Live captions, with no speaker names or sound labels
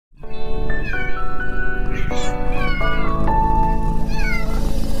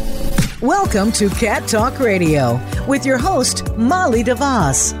Welcome to Cat Talk Radio with your host, Molly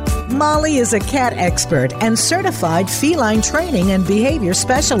DeVos. Molly is a cat expert and certified feline training and behavior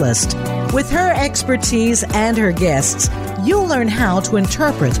specialist. With her expertise and her guests, you'll learn how to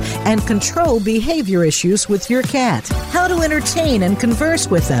interpret and control behavior issues with your cat, how to entertain and converse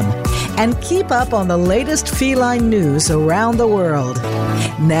with them, and keep up on the latest feline news around the world.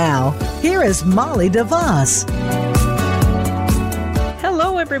 Now, here is Molly DeVos.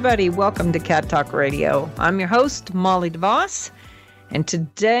 Hello, everybody. Welcome to Cat Talk Radio. I'm your host, Molly DeVos, and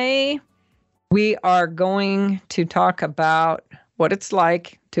today we are going to talk about what it's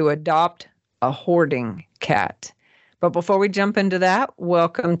like to adopt a hoarding cat. But before we jump into that,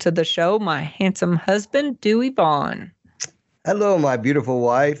 welcome to the show, my handsome husband, Dewey Vaughn. Hello, my beautiful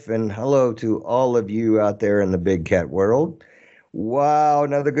wife, and hello to all of you out there in the big cat world. Wow,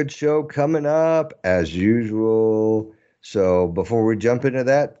 another good show coming up as usual. So before we jump into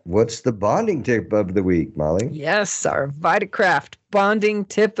that, what's the bonding tip of the week, Molly? Yes, our Vitakraft bonding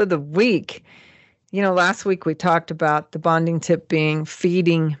tip of the week. You know, last week we talked about the bonding tip being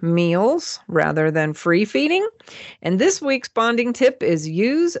feeding meals rather than free feeding. And this week's bonding tip is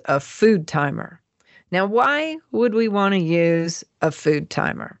use a food timer. Now, why would we want to use a food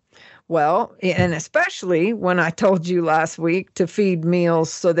timer? Well, and especially when I told you last week to feed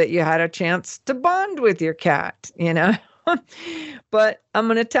meals so that you had a chance to bond with your cat, you know. But I'm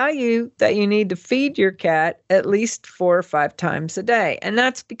going to tell you that you need to feed your cat at least 4 or 5 times a day. And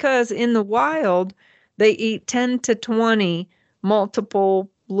that's because in the wild, they eat 10 to 20 multiple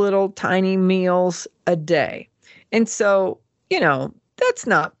little tiny meals a day. And so, you know, that's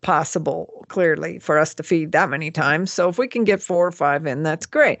not possible, clearly, for us to feed that many times. So if we can get 4 or 5 in, that's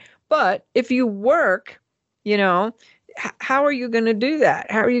great. But if you work, you know, how are you going to do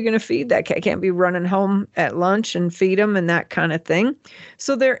that? How are you going to feed that cat? Can't be running home at lunch and feed them and that kind of thing.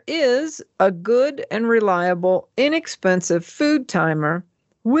 So there is a good and reliable, inexpensive food timer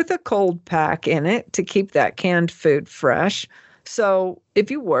with a cold pack in it to keep that canned food fresh. So if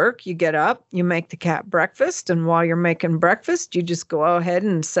you work, you get up, you make the cat breakfast, and while you're making breakfast, you just go ahead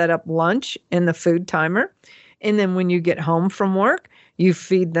and set up lunch in the food timer. And then when you get home from work, you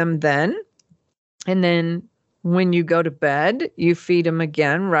feed them then. And then when you go to bed, you feed them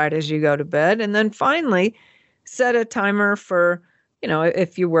again right as you go to bed. And then finally, set a timer for, you know,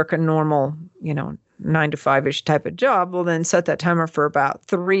 if you work a normal, you know, 9 to 5-ish type of job, well, then set that timer for about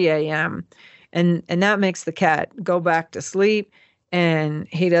 3 a.m. And that makes the cat go back to sleep, and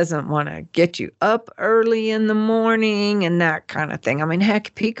he doesn't want to get you up early in the morning and that kind of thing. I mean,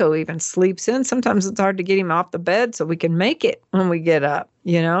 heck, Pico even sleeps in. Sometimes it's hard to get him off the bed so we can make it when we get up,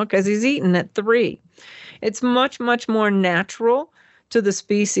 you know, because he's eating at 3. It's much, much more natural to the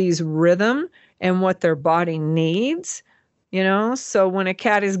species rhythm and what their body needs, you know. So when a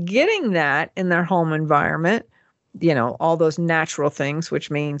cat is getting that in their home environment, you know, all those natural things,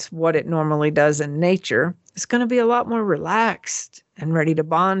 which means what it normally does in nature, it's going to be a lot more relaxed and ready to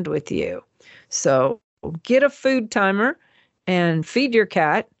bond with you. So get a food timer and feed your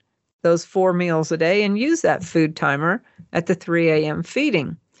cat those 4 meals a day and use that food timer at the 3 a.m.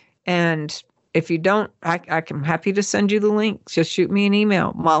 feeding. And if you don't, I'm happy to send you the link. Just shoot me an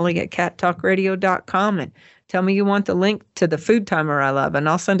email, molly@cattalkradio.com, and tell me you want the link to the food timer I love, and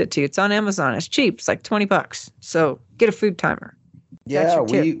I'll send it to you. It's on Amazon. It's cheap. It's like $20. So get a food timer. Yeah,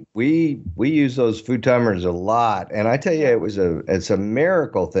 we use those food timers a lot, and I tell you, it's a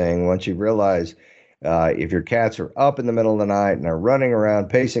miracle thing once you realize if your cats are up in the middle of the night and are running around,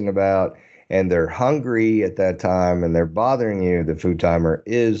 pacing about, and they're hungry at that time and they're bothering you, the food timer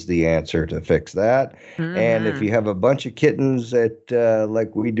is the answer to fix that. Mm-hmm. And if you have a bunch of kittens that,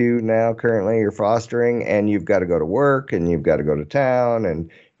 like we do now currently, you're fostering, and you've got to go to work and you've got to go to town and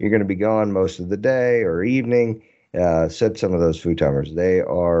you're going to be gone most of the day or evening, set some of those food timers. They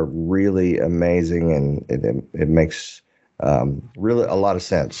are really amazing, and it makes really a lot of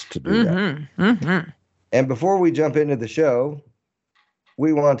sense to do that. Mm-hmm. And before we jump into the show,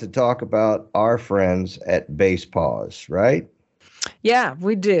 we want to talk about our friends at Basepaws, right? Yeah,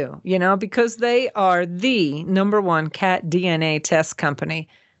 we do, you know, because they are the #1 cat DNA test company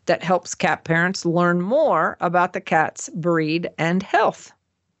that helps cat parents learn more about the cat's breed and health.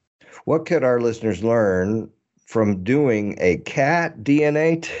 What could our listeners learn from doing a cat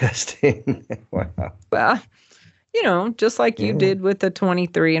DNA testing? Wow. Well, you know, just like you did with the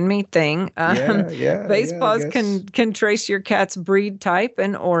 23andMe thing, Basepaws can trace your cat's breed type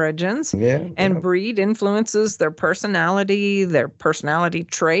and origins. Breed influences their personality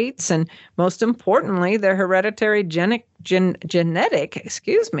traits, and most importantly, their hereditary genetic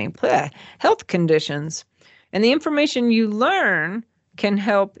health conditions. And the information you learn can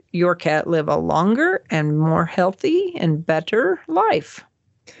help your cat live a longer and more healthy and better life.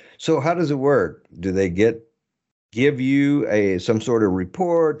 So how does it work? Do they give you some sort of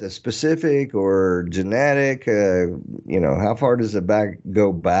report that's specific or genetic? How far does it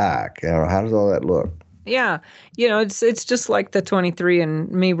go back? How does all that look? Yeah, it's just like the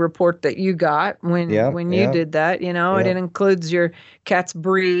 23andMe report that you got when you did that. It includes your cat's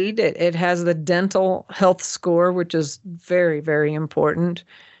breed. It has the dental health score, which is very, very important.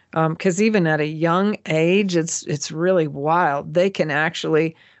 Because even at a young age, it's really wild. They can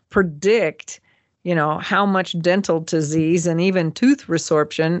actually predict, how much dental disease and even tooth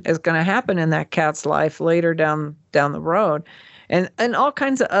resorption is going to happen in that cat's life later down the road. And all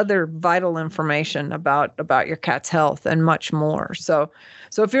kinds of other vital information about your cat's health and much more. So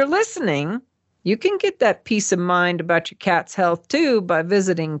if you're listening, you can get that peace of mind about your cat's health too by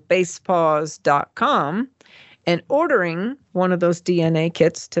visiting basepaws.com and ordering one of those DNA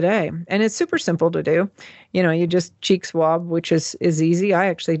kits today. And it's super simple to do. You just cheek swab, which is easy. I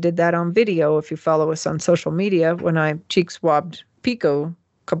actually did that on video if you follow us on social media when I cheek swabbed Pico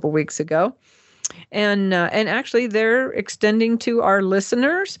a couple weeks ago. And actually, they're extending to our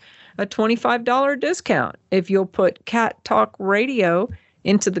listeners a $25 discount. If you'll put Cat Talk Radio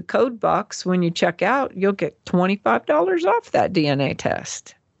into the code box when you check out, you'll get $25 off that DNA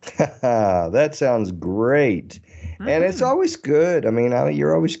test. That sounds great. Mm-hmm. And it's always good. I mean,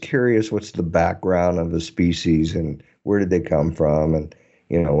 you're always curious what's the background of a species and where did they come from and,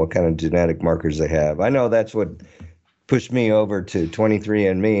 what kind of genetic markers they have. I know that's what pushed me over to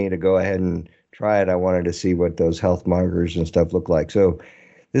 23andMe to go ahead and try it. I wanted to see what those health markers and stuff look like. So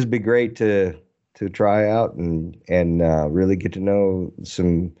this would be great to try out and really get to know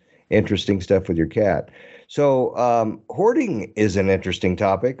some interesting stuff with your cat. So hoarding is an interesting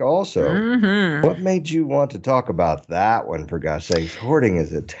topic also. Mm-hmm. What made you want to talk about that one, for God's sakes? Hoarding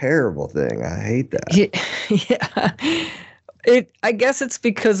is a terrible thing. I hate that. Yeah. I guess it's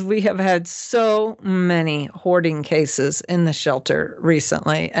because we have had so many hoarding cases in the shelter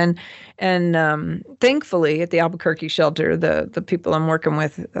recently. And thankfully at the Albuquerque shelter, the people I'm working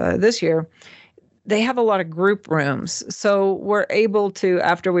with this year, they have a lot of group rooms. So we're able to,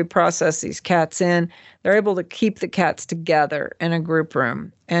 after we process these cats in, they're able to keep the cats together in a group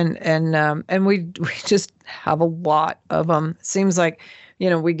room. And we just have a lot of them. It seems like,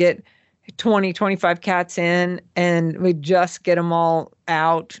 we get 20, 25 cats in and we just get them all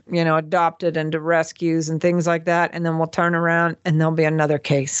out, adopted into rescues and things like that. And then we'll turn around and there'll be another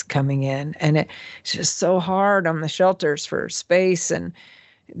case coming in. And it's just so hard on the shelters for space and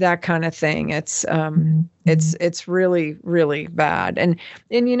that kind of thing. It's really, really bad. And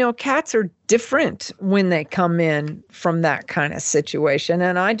cats are different when they come in from that kind of situation.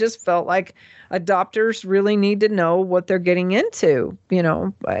 And I just felt like adopters really need to know what they're getting into,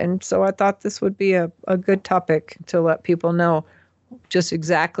 and so I thought this would be a good topic to let people know just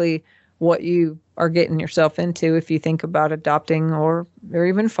exactly what you are getting yourself into if you think about adopting or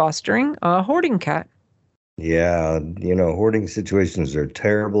even fostering a hoarding cat. Yeah, hoarding situations are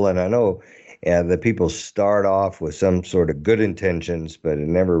terrible. And I know that people start off with some sort of good intentions, but it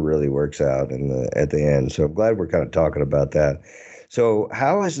never really works out at the end. So I'm glad we're kind of talking about that. So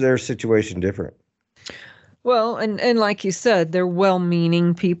how is their situation different? Well, and like you said, they're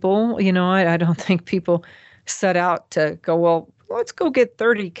well-meaning people. I don't think people set out to go, well, let's go get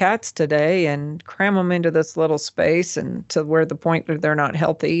 30 cats today and cram them into this little space and to where the point where they're not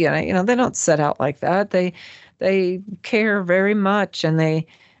healthy. And, they don't set out like that. They care very much and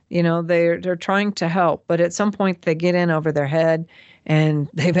they're trying to help. But at some point they get in over their head and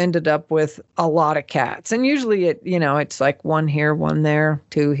they've ended up with a lot of cats. And usually it's like one here, one there,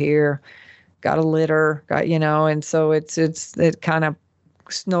 two here, got a litter, and so it kind of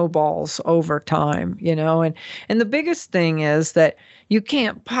snowballs over time, and the biggest thing is that you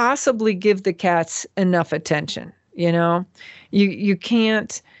can't possibly give the cats enough attention. You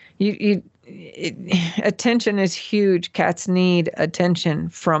can't, attention is huge. Cats need attention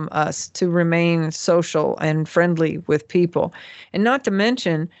from us to remain social and friendly with people. And not to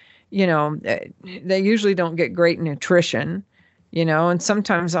mention, they usually don't get great nutrition, and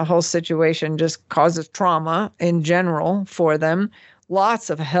sometimes the whole situation just causes trauma in general for them. Lots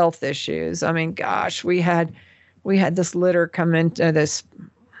of health issues. I mean, gosh, we had this litter come into this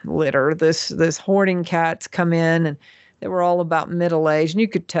hoarding cats come in, and they were all about middle age, and you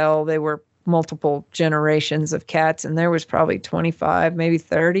could tell they were multiple generations of cats, and there was probably 25, maybe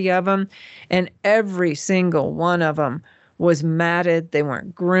 30 of them, and every single one of them was matted. They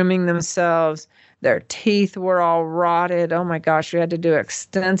weren't grooming themselves. Their teeth were all rotted. Oh my gosh, we had to do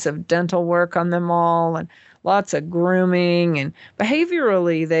extensive dental work on them all and lots of grooming, and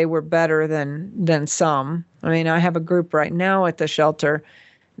behaviorally they were better than some. I mean, I have a group right now at the shelter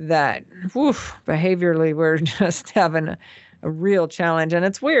that behaviorally we're just having a real challenge. And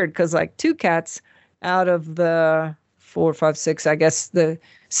it's weird because like 2 cats out of the 4, 5, 6, I guess the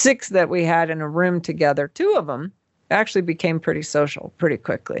 6 that we had in a room together, 2 of them actually became pretty social pretty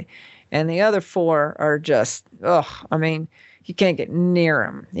quickly. And the other 4 are just, I mean, you can't get near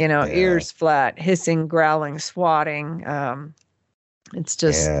them, ears flat, hissing, growling, swatting. It's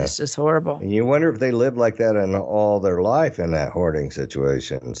just horrible. And you wonder if they lived like that in all their life in that hoarding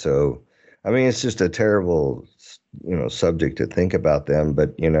situation. So, I mean, it's just a terrible, subject to think about them.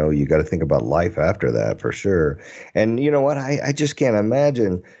 But, you got to think about life after that for sure. And you know what? I just can't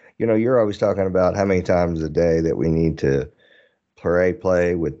imagine, you're always talking about how many times a day that we need to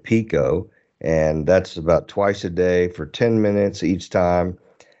play with Pico. And that's about twice a day for 10 minutes each time.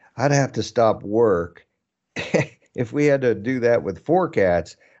 I'd have to stop work. If we had to do that with 4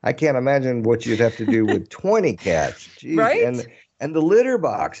 cats, I can't imagine what you'd have to do with 20 cats. Jeez. Right? And the litter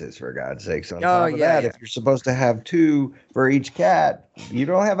boxes, for God's sakes, on top of that. If you're supposed to have 2 for each cat, you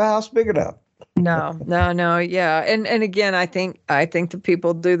don't have a house big enough. No, yeah. And again, I think the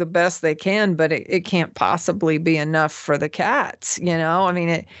people do the best they can, but it can't possibly be enough for the cats, I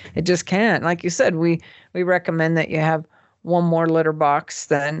mean, it just can't. Like you said, we recommend that you have 1 more litter box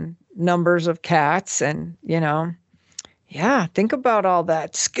than numbers of cats, and think about all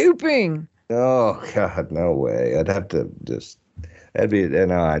that scooping. Oh God, no way. I'd have to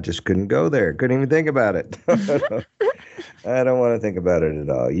I just couldn't go there. Couldn't even think about it. I don't want to think about it at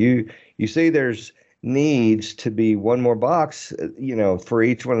all. You see, there's needs to be 1 more box, for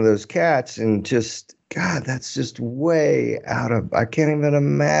each one of those cats, and just, God, that's just way out of, I can't even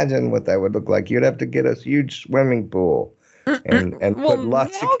imagine what that would look like. You'd have to get a huge swimming pool and put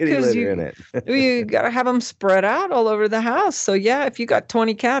lots of kitty litter in it. You got to have them spread out all over the house. So yeah, if you got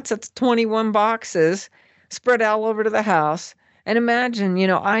 20 cats, that's 21 boxes spread out all over to the house. And imagine,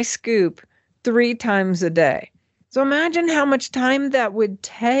 I scoop 3 times a day. So imagine how much time that would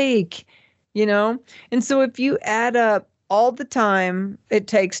take, And so if you add up all the time it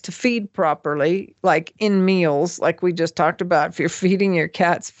takes to feed properly, like in meals, like we just talked about, if you're feeding your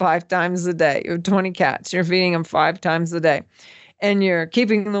cats 5 times a day, you have 20 cats, you're feeding them 5 times a day, and you're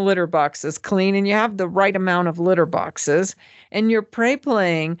keeping the litter boxes clean, and you have the right amount of litter boxes, and you're prey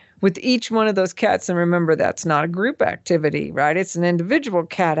playing with each one of those cats. And remember, that's not a group activity, right? It's an individual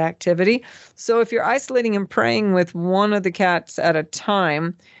cat activity. So if you're isolating and preying with one of the cats at a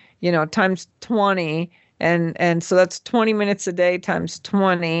time, times 20, and so that's 20 minutes a day times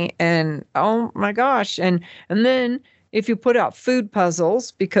 20, and oh my gosh. And then if you put out food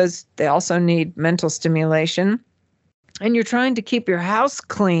puzzles, because they also need mental stimulation, and you're trying to keep your house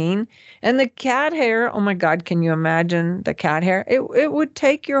clean, and the cat hair, oh my God, can you imagine the cat hair? It would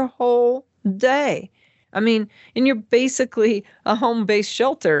take your whole day. I mean, and you're basically a home-based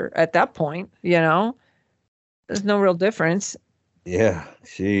shelter at that point, There's no real difference. Yeah,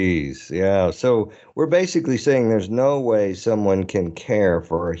 geez. Yeah. So we're basically saying there's no way someone can care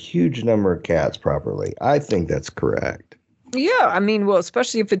for a huge number of cats properly. I think that's correct. Yeah. I mean, well,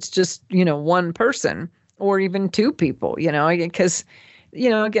 especially if it's just, 1 person or even 2 people, because,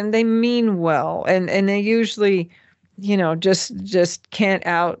 again, they mean well, and they usually, just can't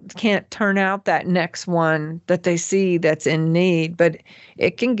turn out that next one that they see that's in need. But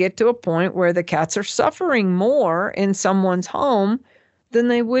it can get to a point where the cats are suffering more in someone's home than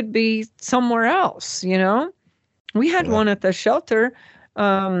they would be somewhere else. We had one at the shelter,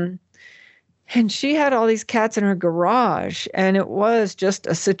 and she had all these cats in her garage, and it was just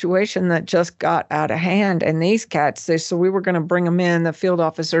a situation that just got out of hand. And these cats, so we were going to bring them in, the field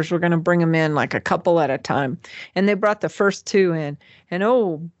officers were going to bring them in like a couple at a time. And they brought the first 2 in, and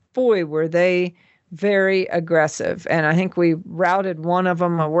oh boy, were they very aggressive. And I think we routed one of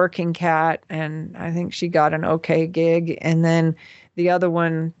them, a working cat, and I think she got an okay gig. And then the other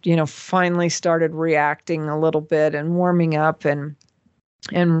one, finally started reacting a little bit and warming up, and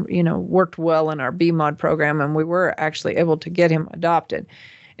worked well in our BMOD program, and we were actually able to get him adopted.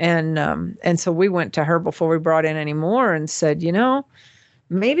 And so we went to her before we brought in any more and said,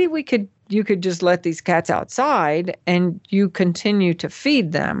 maybe you could just let these cats outside and you continue to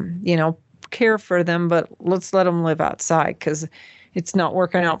feed them, care for them, but let's let them live outside, because it's not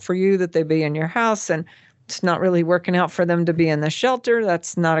working out for you that they be in your house, and it's not really working out for them to be in the shelter.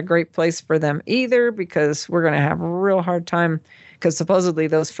 That's not a great place for them either, because we're going to have a real hard time, because supposedly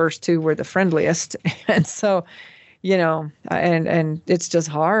those first 2 were the friendliest. And so, and it's just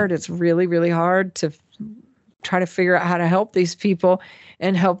hard. It's really, really hard to try to figure out how to help these people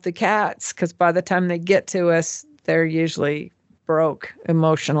and help the cats, because by the time they get to us, they're usually broke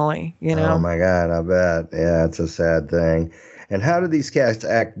emotionally, Oh my God, I bet. Yeah, it's a sad thing. And how do these cats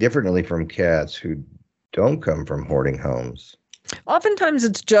act differently from cats who don't come from hoarding homes? Oftentimes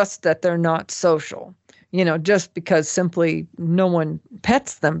it's just that they're not social, just because simply no one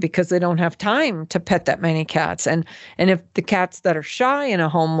pets them because they don't have time to pet that many cats. And if the cats that are shy in a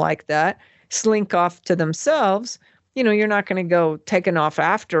home like that slink off to themselves, you're not going to go taking off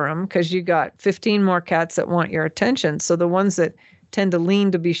after them because you got 15 more cats that want your attention. So the ones that tend to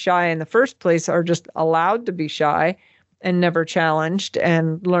lean to be shy in the first place are just allowed to be shy and never challenged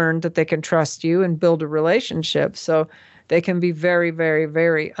and learned that they can trust you and build a relationship. So they can be very, very,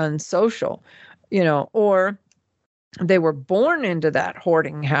 very unsocial, or they were born into that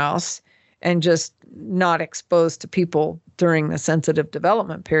hoarding house and just not exposed to people during the sensitive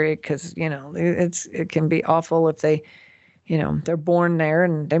development period, because it can be awful if they they're born there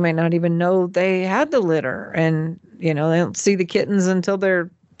and they may not even know they had the litter, and they don't see the kittens until they're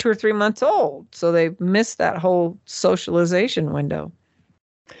 2 or 3 months old, so they miss that whole socialization window.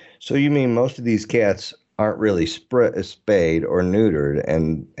 So you mean most of these cats aren't really spayed or neutered,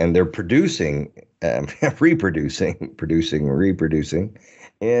 and they're producing reproducing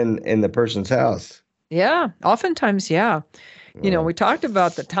in the person's house? Yeah, oftentimes, yeah. We talked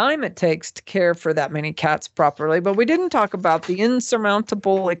about the time it takes to care for that many cats properly, but we didn't talk about the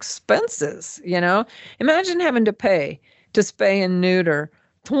insurmountable expenses. Imagine having to pay to spay and neuter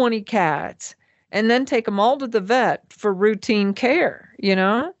 20 cats and then take them all to the vet for routine care.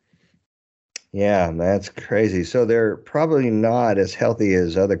 Yeah, that's crazy. So they're probably not as healthy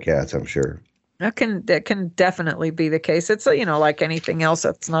as other cats, I'm sure. That can definitely be the case. It's like anything else.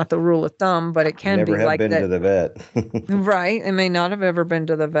 That's not the rule of thumb, but it can be like that. Never have been to the vet. Right. They may not have ever been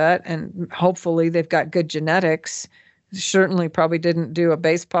to the vet, and hopefully they've got good genetics. Certainly probably didn't do a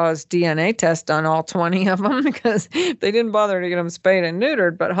base paws DNA test on all 20 of them because they didn't bother to get them spayed and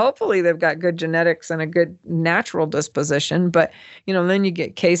neutered, but hopefully they've got good genetics and a good natural disposition. But, then you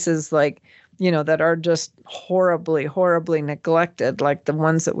get cases like, that are just horribly, horribly neglected, like the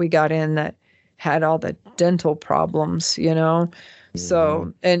ones that we got in that had all the dental problems,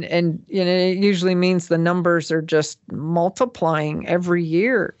 So, and it usually means the numbers are just multiplying every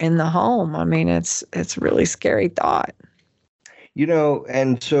year in the home. I mean, it's a really scary thought.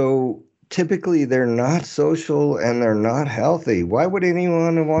 And so typically they're not social and they're not healthy. Why would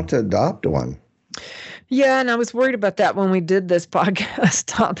anyone want to adopt one? Yeah, and I was worried about that when we did this podcast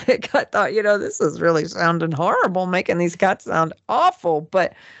topic. I thought, this is really sounding horrible, making these cats sound awful.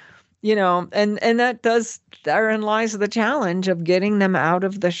 But and that therein lies the challenge of getting them out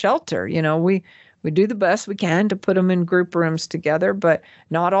of the shelter. We do the best we can to put them in group rooms together, but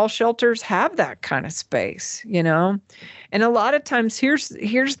not all shelters have that kind of space, And a lot of times, here's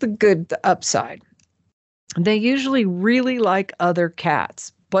the upside. They usually really like other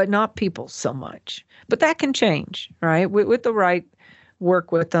cats, but not people so much. But that can change, right? With the right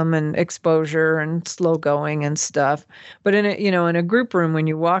work with them and exposure and slow going and stuff. But in a group room, when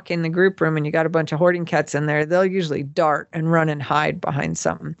you walk in the group room and you got a bunch of hoarding cats in there, they'll usually dart and run and hide behind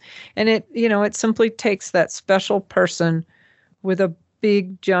something. And it simply takes that special person with a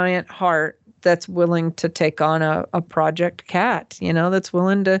big giant heart that's willing to take on a project cat, that's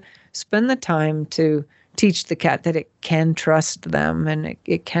willing to spend the time to teach the cat that it can trust them and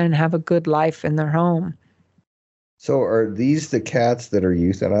it can have a good life in their home. So are these the cats that are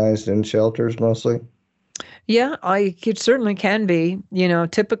euthanized in shelters mostly? Yeah, it certainly can be.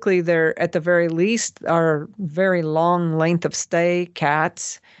 Typically they're at the very least are very long length of stay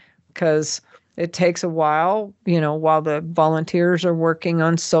cats, because it takes a while, while the volunteers are working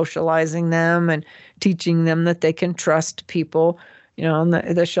on socializing them and teaching them that they can trust people. And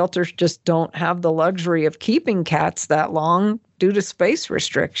the shelters just don't have the luxury of keeping cats that long due to space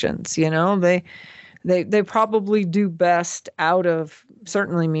restrictions. They probably do best out of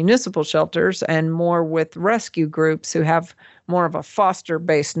certainly municipal shelters and more with rescue groups who have more of a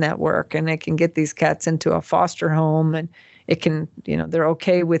foster-based network, and they can get these cats into a foster home, and it can, they're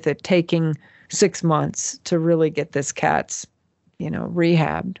okay with it taking 6 months to really get this cat's,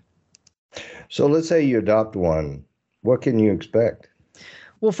 rehabbed. So let's say you adopt one. What can you expect?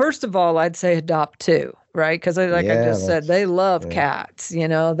 Well, first of all, I'd say adopt two, right? Because I just said, they love cats. They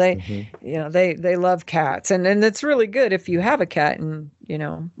love cats, and it's really good if you have a cat, and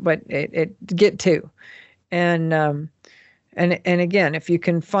but it get two, and And again, if you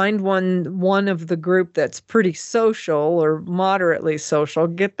can find one of the group that's pretty social or moderately social,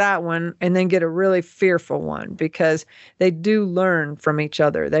 get that one, and then get a really fearful one, because they do learn from each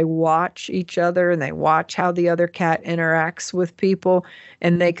other. They watch each other and they watch how the other cat interacts with people,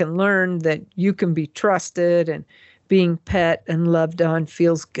 and they can learn that you can be trusted and being pet and loved on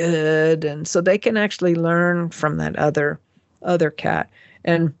feels good. And so they can actually learn from that other cat.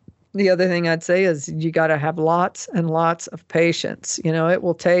 And the other thing I'd say is you got to have lots and lots of patience. It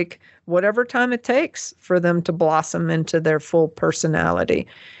will take whatever time it takes for them to blossom into their full personality.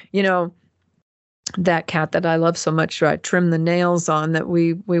 That cat that I love so much, I trimmed the nails on, that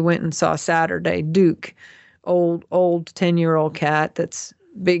we went and saw Saturday, Duke, old 10-year-old cat that's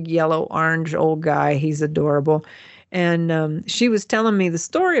big yellow orange old guy. He's adorable. And she was telling me the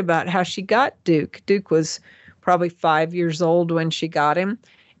story about how she got Duke. Duke was probably 5 years old when she got him.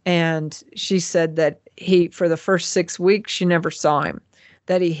 And she said that for the first 6 weeks, she never saw him,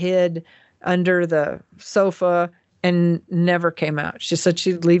 that he hid under the sofa and never came out. She said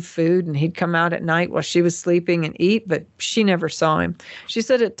she'd leave food and he'd come out at night while she was sleeping and eat, but she never saw him. She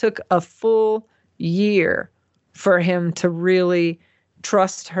said it took a full year for him to really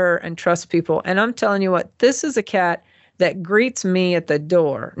trust her and trust people. And I'm telling you what, this is a cat that greets me at the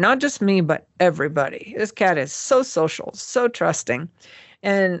door, not just me, but everybody. This cat is so social, so trusting.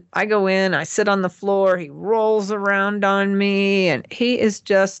 And I go in, I sit on the floor, he rolls around on me, and he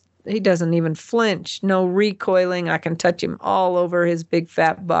doesn't even flinch, no recoiling. I can touch him all over his big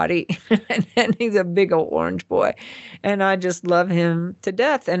fat body. And he's a big old orange boy. And I just love him to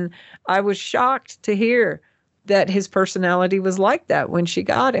death. And I was shocked to hear that his personality was like that when she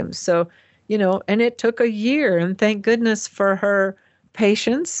got him. So, and it took a year, and thank goodness for her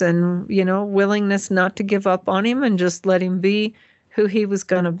patience and, willingness not to give up on him and just let him be who he was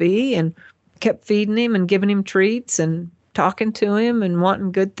going to be, and kept feeding him and giving him treats and talking to him and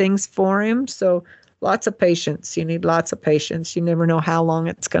wanting good things for him. So lots of patience. You need lots of patience. You never know how long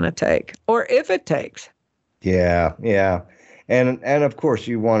it's going to take, or if it takes. Yeah. And of course,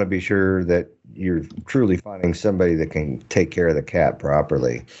 you want to be sure that you're truly finding somebody that can take care of the cat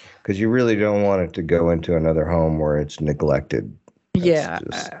properly, because you really don't want it to go into another home where it's neglected. That's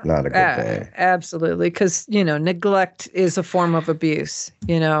just not a good thing. Absolutely. Because, neglect is a form of abuse.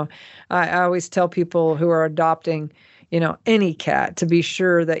 I always tell people who are adopting, any cat, to be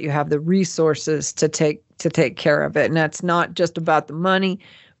sure that you have the resources to take care of it. And that's not just about the money,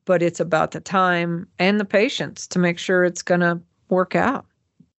 but it's about the time and the patience to make sure it's going to work out.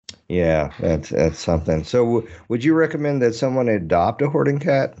 Yeah, that's something. So would you recommend that someone adopt a hoarding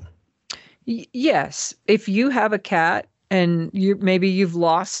cat? Yes. If you have a cat, and you've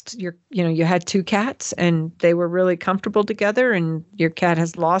lost you had two cats and they were really comfortable together, and your cat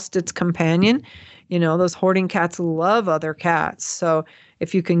has lost its companion. Those hoarding cats love other cats. So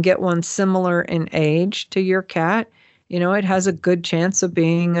if you can get one similar in age to your cat, it has a good chance of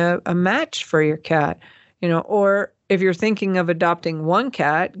being a match for your cat. Or if you're thinking of adopting one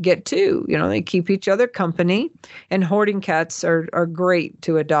cat, get two. They keep each other company, and hoarding cats are great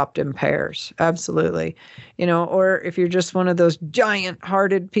to adopt in pairs. Absolutely. Or if you're just one of those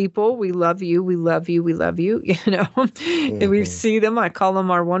giant-hearted people, we love you, we love you, we love you. Mm-hmm. We see them. I call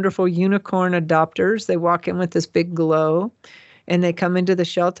them our wonderful unicorn adopters. They walk in with this big glow, and they come into the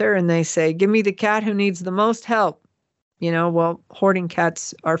shelter and they say, "Give me the cat who needs the most help." Well, hoarding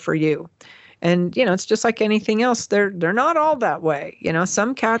cats are for you. And, it's just like anything else. They're not all that way.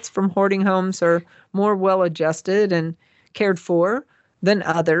 Some cats from hoarding homes are more well-adjusted and cared for than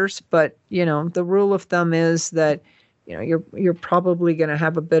others. But, the rule of thumb is that, you're probably going to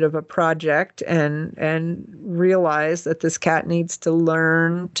have a bit of a project and realize that this cat needs to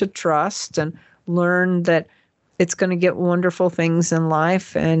learn to trust and learn that it's going to get wonderful things in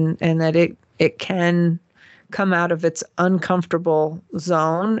life, and that it can come out of its uncomfortable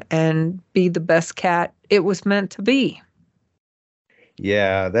zone and be the best cat it was meant to be.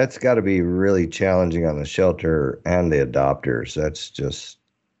 Yeah, that's got to be really challenging on the shelter and the adopters. That's just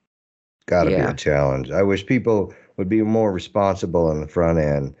got to be a challenge. I wish people would be more responsible on the front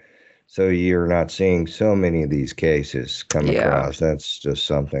end, so you're not seeing so many of these cases come across. That's just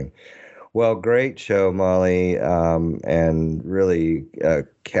something. Well, great show, Molly. And really,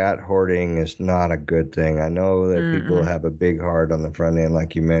 cat hoarding is not a good thing. I know that people have a big heart on the front end,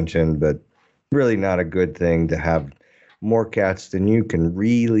 like you mentioned, but really not a good thing to have more cats than you can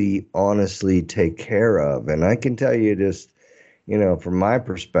really honestly take care of. And I can tell you just, from my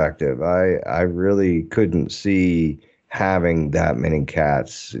perspective, I really couldn't see having that many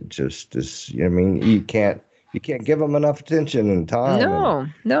cats. It just is, you can't you can't give them enough attention and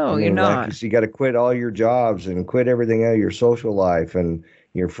time. No, you're not. Like, you got to quit all your jobs and quit everything out, your social life and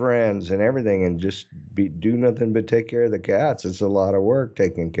your friends and everything, and just do nothing but take care of the cats. It's a lot of work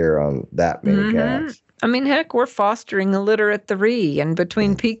taking care of that many cats. I mean, heck, we're fostering a litter at 3, and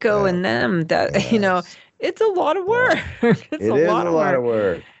between Pico and them, that, you know, it's a lot of work. It's a lot of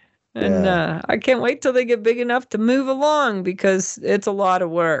work. And I can't wait till they get big enough to move along, because it's a lot of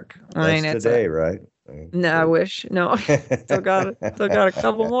work. That's today, right? No, I wish. No, still got a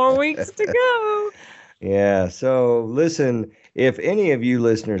couple more weeks to go. Yeah. So listen, if any of you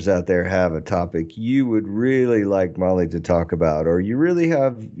listeners out there have a topic you would really like Molly to talk about, or you really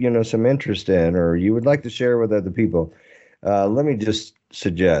have, you know, some interest in, or you would like to share with other people, let me just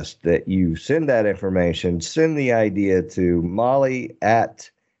suggest that you send that information, send the idea to Molly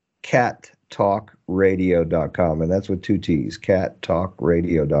at cattalkradio.com. And that's with 2 T's,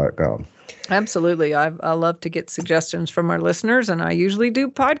 cattalkradio.com. Absolutely. I love to get suggestions from our listeners, and I usually do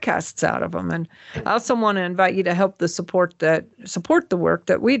podcasts out of them. And I also want to invite you to help support the work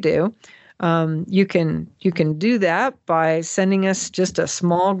that we do. You can do that by sending us just a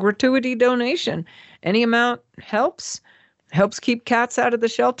small gratuity donation. Any amount helps keep cats out of the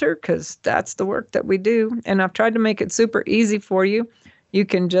shelter, because that's the work that we do. And I've tried to make it super easy for you. You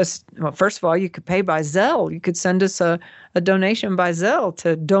can first of all, you could pay by Zelle. You could send us a donation by Zelle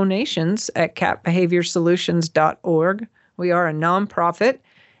to donations@catbehaviorsolutions.org. We are a nonprofit,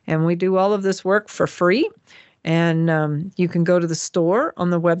 and we do all of this work for free. And you can go to the store on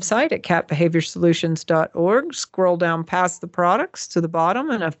the website at catbehaviorsolutions.org, scroll down past the products to the bottom,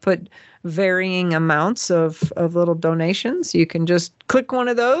 and I've put varying amounts of little donations. You can just click one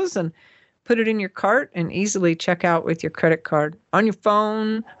of those and put it in your cart and easily check out with your credit card on your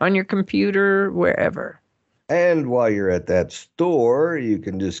phone, on your computer, wherever. And while you're at that store, you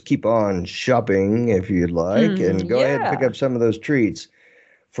can just keep on shopping if you'd like, and go ahead and pick up some of those treats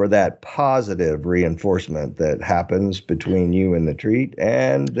for that positive reinforcement that happens between you and the treat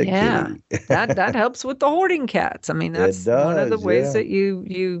and the kitty. that helps with the hoarding cats. I mean, that's one of the ways that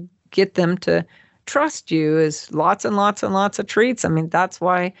you get them to trust you, is lots and lots and lots of treats. I mean, that's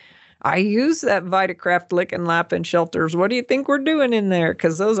why I use that Vitacraft Lick and Lap in shelters. What do you think we're doing in there?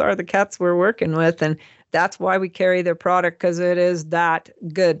 Because those are the cats we're working with. And that's why we carry their product, because it is that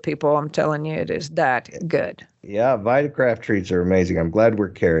good, people. I'm telling you, it is that good. Yeah, Vitacraft treats are amazing. I'm glad we're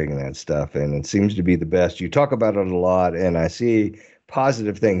carrying that stuff, and it seems to be the best. You talk about it a lot, and I see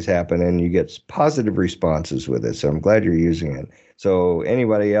positive things happen, and you get positive responses with it. So I'm glad you're using it. So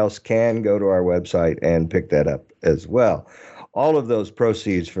anybody else can go to our website and pick that up as well. All of those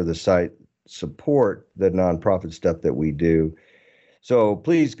proceeds for the site support the nonprofit stuff that we do. So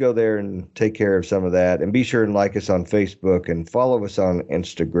please go there and take care of some of that. And be sure and like us on Facebook and follow us on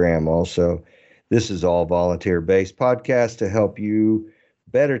Instagram also. This is all volunteer-based podcast to help you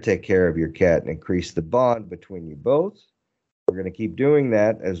better take care of your cat and increase the bond between you both. We're going to keep doing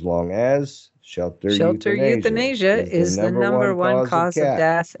that as long as shelter euthanasia is the number one cause of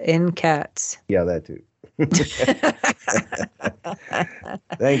death in cats. Yeah, that too.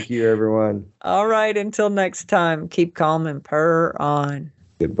 Thank you, everyone. All right, until next time, keep calm and purr on.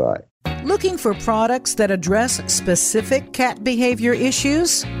 Goodbye. Looking for products that address specific cat behavior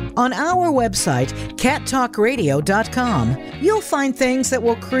issues? On our website, cattalkradio.com, you'll find things that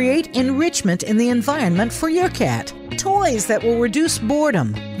will create enrichment in the environment for your cat. Toys that will reduce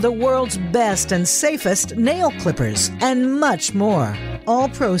boredom, the world's best and safest nail clippers, and much more. All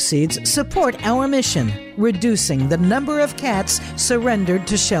proceeds support our mission, reducing the number of cats surrendered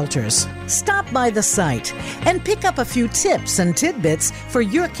to shelters. Stop by the site and pick up a few tips and tidbits for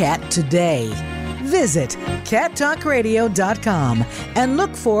your cat today. Visit cattalkradio.com and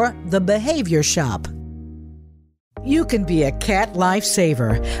look for The Behavior Shop. You can be a cat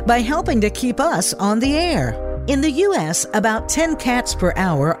lifesaver by helping to keep us on the air. In the U.S., about 10 cats per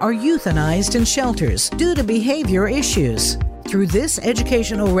hour are euthanized in shelters due to behavior issues. Through this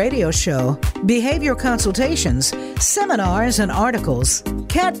educational radio show, behavior consultations, seminars, and articles,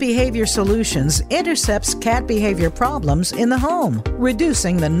 Cat Behavior Solutions intercepts cat behavior problems in the home,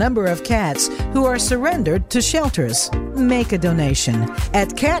 reducing the number of cats who are surrendered to shelters. Make a donation at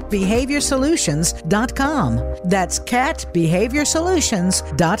catbehaviorsolutions.com. That's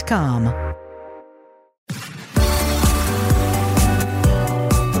catbehaviorsolutions.com.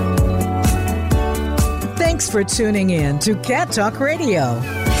 Thanks for tuning in to Cat Talk Radio.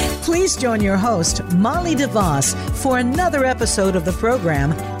 Please join your host, Molly DeVos, for another episode of the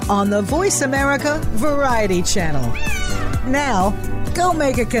program on the Voice America Variety Channel. Now, go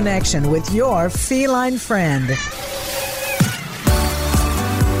make a connection with your feline friend.